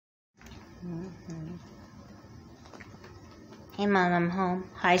Mm-hmm. Hey, Mom, I'm home.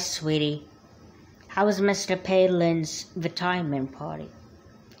 Hi, sweetie. How was Mr. Palin's retirement party?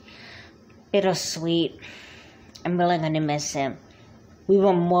 Bittersweet. I'm really gonna miss him. We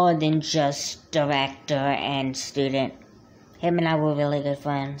were more than just director and student. Him and I were really good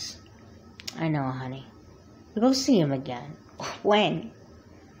friends. I know, honey. We'll go see him again. When?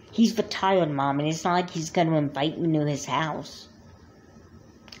 He's retired, Mom, and it's not like he's gonna invite me to his house.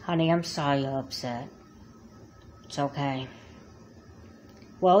 Honey, I'm sorry you're upset. It's okay.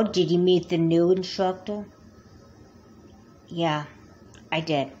 Well, did you meet the new instructor? Yeah, I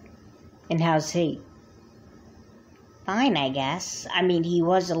did. And how's he? Fine, I guess. I mean, it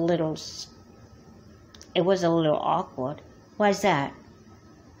was a little awkward. Why's that?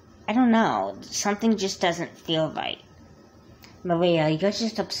 I don't know. Something just doesn't feel right. Maria, you're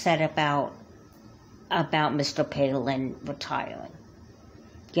just upset about Mr. Palin retiring.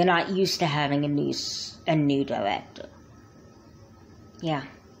 You're not used to having a new director. Yeah,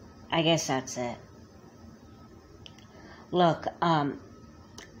 I guess that's it. Look,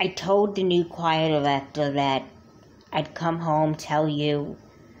 I told the new choir director that I'd come home, tell you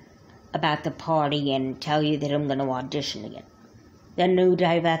about the party, and tell you that I'm going to audition again. The new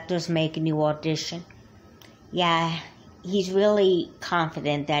director's making you audition. Yeah, he's really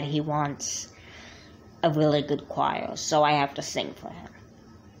confident that he wants a really good choir, so I have to sing for him.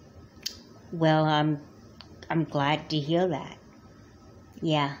 Well, I'm glad to hear that.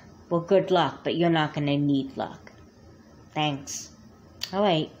 Yeah, well, good luck, but you're not going to need luck. Thanks. All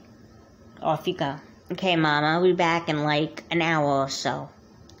right, off you go. Okay, Mom, I'll be back in like an hour or so.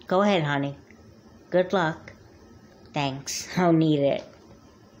 Go ahead, honey. Good luck. Thanks, I'll need it.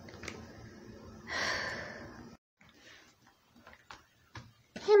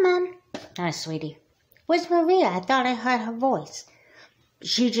 Hey, Mom. Hi, sweetie. Where's Maria? I thought I heard her voice.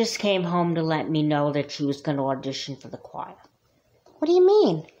 She just came home to let me know that she was going to audition for the choir. What do you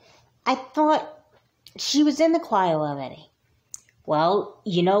mean? I thought she was in the choir already. Well,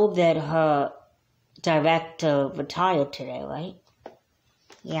 you know that her director retired today, right?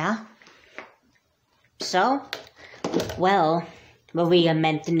 Yeah. So, well, Maria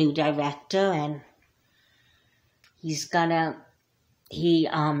met the new director, and he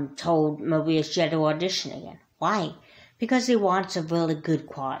told Maria she had to audition again. Why? Because he wants a really good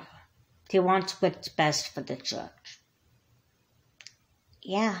choir. He wants what's best for the church.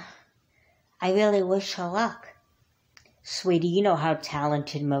 Yeah, I really wish her luck. Sweetie, you know how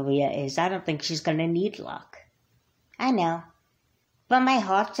talented Maria is. I don't think she's going to need luck. I know. But my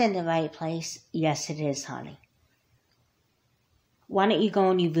heart's in the right place. Yes, it is, honey. Why don't you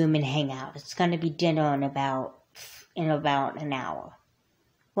go in your room and hang out? It's going to be dinner in about an hour.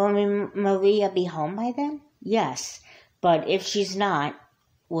 Will Maria be home by then? Yes, but if she's not,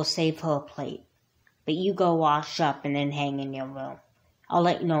 we'll save her a plate. But you go wash up and then hang in your room. I'll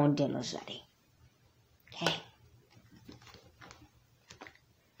let you know when dinner's ready. Okay?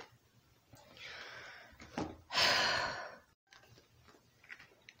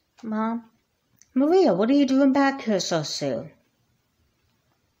 Mom? Maria, what are you doing back here so soon?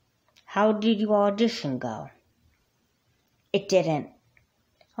 How did your audition go? It didn't.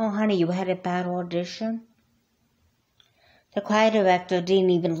 Oh, honey, you had a bad audition? The choir director didn't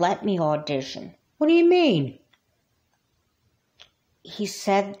even let me audition. What do you mean? He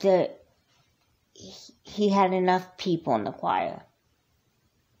said that he had enough people in the choir.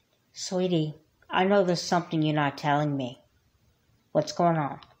 Sweetie, I know there's something you're not telling me. What's going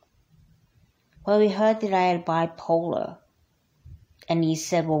on? Well, we heard that I had bipolar. And he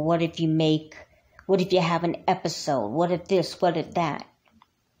said, well, what if you have an episode? What if this? What if that?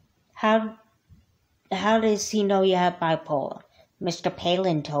 How does he know you have bipolar? Mr.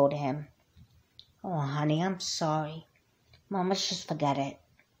 Palin told him. Oh, honey, I'm sorry. Mom, let's just forget it.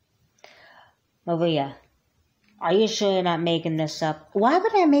 Maria, are you sure you're not making this up? Why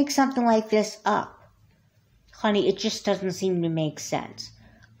would I make something like this up? Honey, it just doesn't seem to make sense.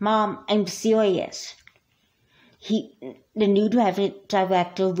 Mom, I'm serious. The new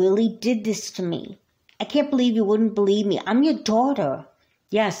director really did this to me. I can't believe you wouldn't believe me. I'm your daughter.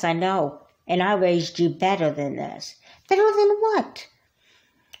 Yes, I know. And I raised you better than this. Better than what?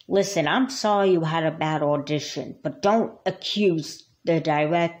 Listen, I'm sorry you had a bad audition, but don't accuse the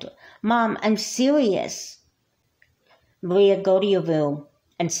director. Mom, I'm serious. Maria, go to your room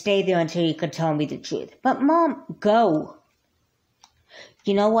and stay there until you can tell me the truth. But Mom, go.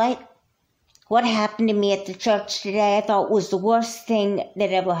 You know what? What happened to me at the church today I thought was the worst thing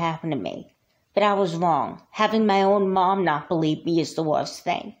that ever happened to me. But I was wrong. Having my own mom not believe me is the worst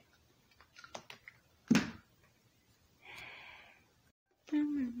thing.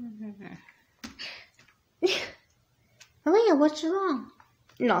 Maria, what's wrong?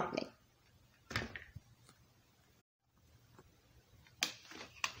 Nothing.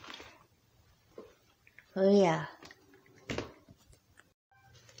 Maria,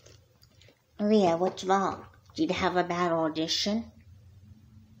 what's wrong? Did you have a bad audition?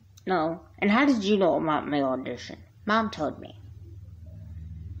 No. And how did you know about my audition? Mom told me.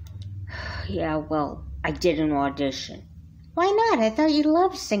 Yeah, well, I did an audition. Why not? I thought you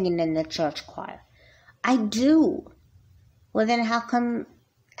loved singing in the church choir. I do. Well, then how come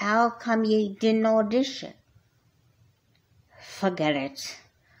you didn't audition? Forget it.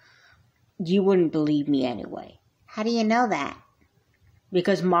 You wouldn't believe me anyway. How do you know that?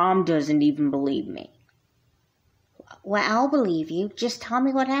 Because Mom doesn't even believe me. Well, I'll believe you. Just tell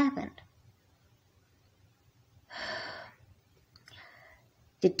me what happened.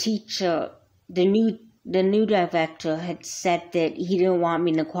 The teacher, the new director had said that he didn't want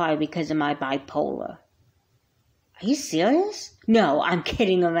me in the choir because of my bipolar. Are you serious? No, I'm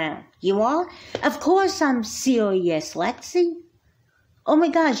kidding around. You are? Of course I'm serious, Lexi. Oh my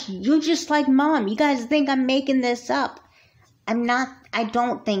gosh, you're just like Mom. You guys think I'm making this up. I'm not. I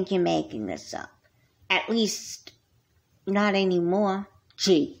don't think you're making this up. At least, not anymore.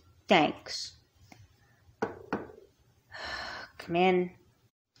 Gee, thanks. Come in.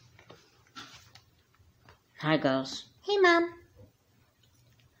 Hi, girls. Hey, Mom.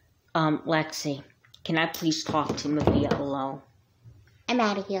 Lexi, can I please talk to Maria alone? I'm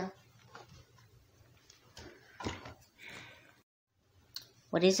out of here.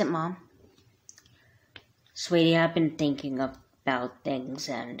 What is it, Mom? Sweetie, I've been thinking about things,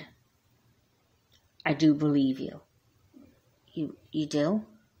 and I do believe you. You do?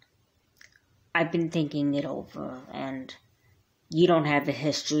 I've been thinking it over, and you don't have a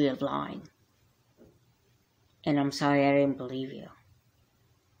history of lying. And I'm sorry I didn't believe you.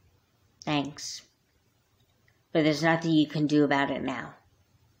 Thanks. But there's nothing you can do about it now.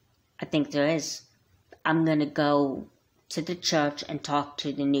 I think there is. I'm gonna go to the church and talk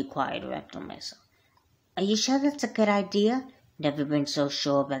to the new choir director myself. Are you sure that's a good idea? Never been so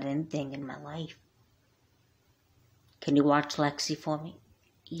sure about anything in my life. Can you watch Lexi for me?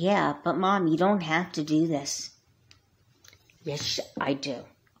 Yeah, but Mom, you don't have to do this. Yes, I do.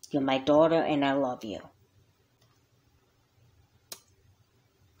 You're my daughter and I love you.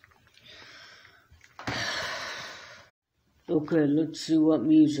 Okay, let's see what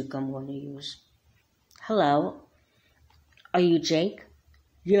music I'm going to use. Hello. Are you Jake?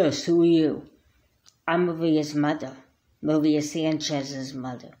 Yes, who are you? I'm Maria's mother. Maria Sanchez's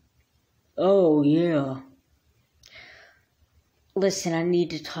mother. Oh, yeah. Listen, I need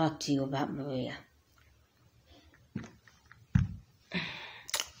to talk to you about Maria.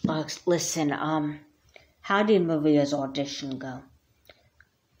 Listen, how did Maria's audition go?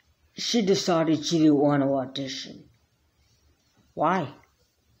 She decided she didn't want to audition. Why?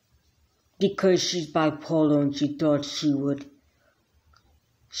 Because she's bipolar and she thought she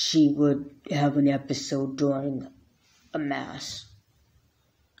would have an episode during a mass.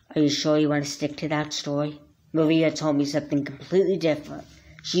 Are you sure you want to stick to that story? Maria told me something completely different.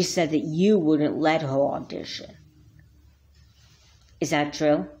 She said that you wouldn't let her audition. Is that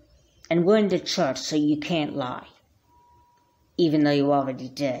true? And we're in the church, so you can't lie. Even though you already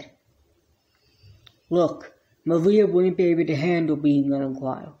did. Look, Maria wouldn't be able to handle being in a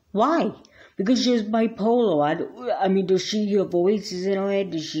choir. Why? Because she's bipolar. I mean, does she hear voices in her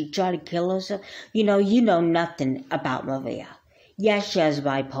head? Does she try to kill herself? You know nothing about Maria. Yes, she has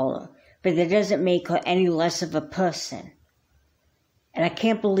bipolar, but that doesn't make her any less of a person. And I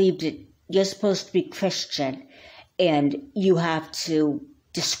can't believe that you're supposed to be Christian and you have to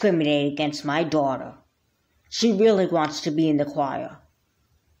discriminate against my daughter. She really wants to be in the choir.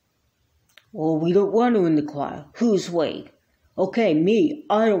 Well, we don't want her in the choir. Who's we? Okay, me.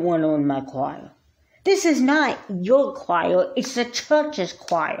 I don't want her in my choir. This is not your choir. It's the church's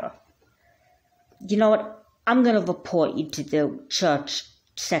choir. You know what? I'm going to report you to the church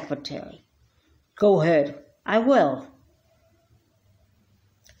secretary. Go ahead. I will.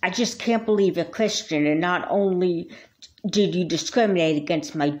 I just can't believe you're Christian, and not only did you discriminate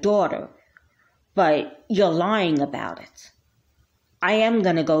against my daughter, but you're lying about it. I am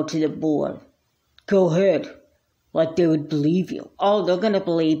going to go to the board. Go ahead. Like they would believe you. Oh, they're going to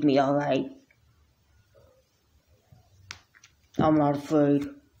believe me, all right. I'm not afraid.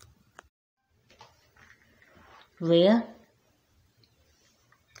 Leah?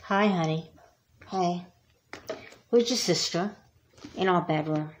 Hi, honey. Hey. Where's your sister? In our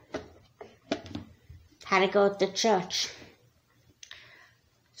bedroom. How'd it go at the church?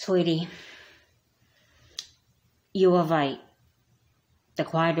 Sweetie, you were right. the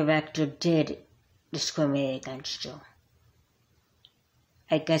choir director did discriminate against you.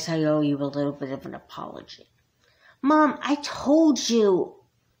 I guess I owe you a little bit of an apology. Mom, I told you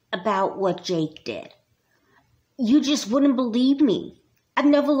about what Jake did. You just wouldn't believe me. I've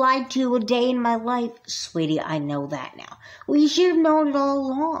never lied to you a day in my life. Sweetie, I know that now. Well, you should have known it all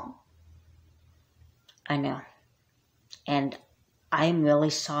along. I know. And I'm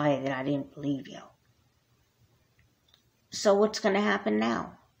really sorry that I didn't believe you. So what's going to happen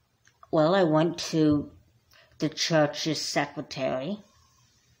now? Well, I went to the church's secretary,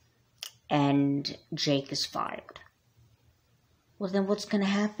 and Jake is fired. Well, then what's going to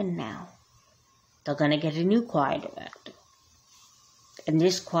happen now? They're going to get a new choir director. And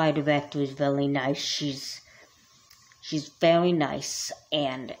this choir director is very nice. She's very nice,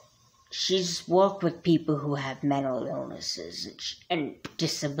 and she's worked with people who have mental illnesses and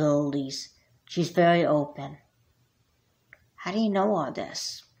disabilities. She's very open. How do you know all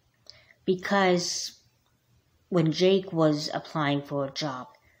this? Because when Jake was applying for a job,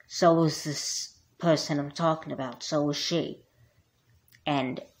 so was this person I'm talking about, so was she.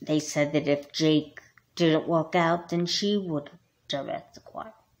 And they said that if Jake didn't work out, then she would direct the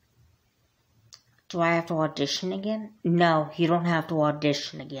choir. Do I have to audition again? No, you don't have to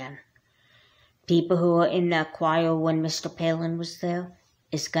audition again. People who were in that choir when Mr. Palin was there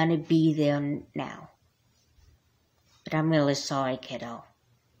is going to be there now. But I'm really sorry, kiddo.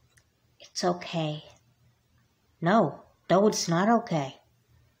 It's okay. No, it's not okay.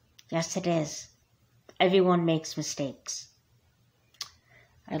 Yes, it is. Everyone makes mistakes.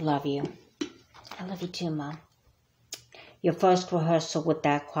 I love you. I love you too, Mom. Your first rehearsal with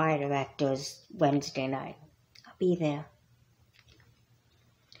that choir director is Wednesday night. I'll be there.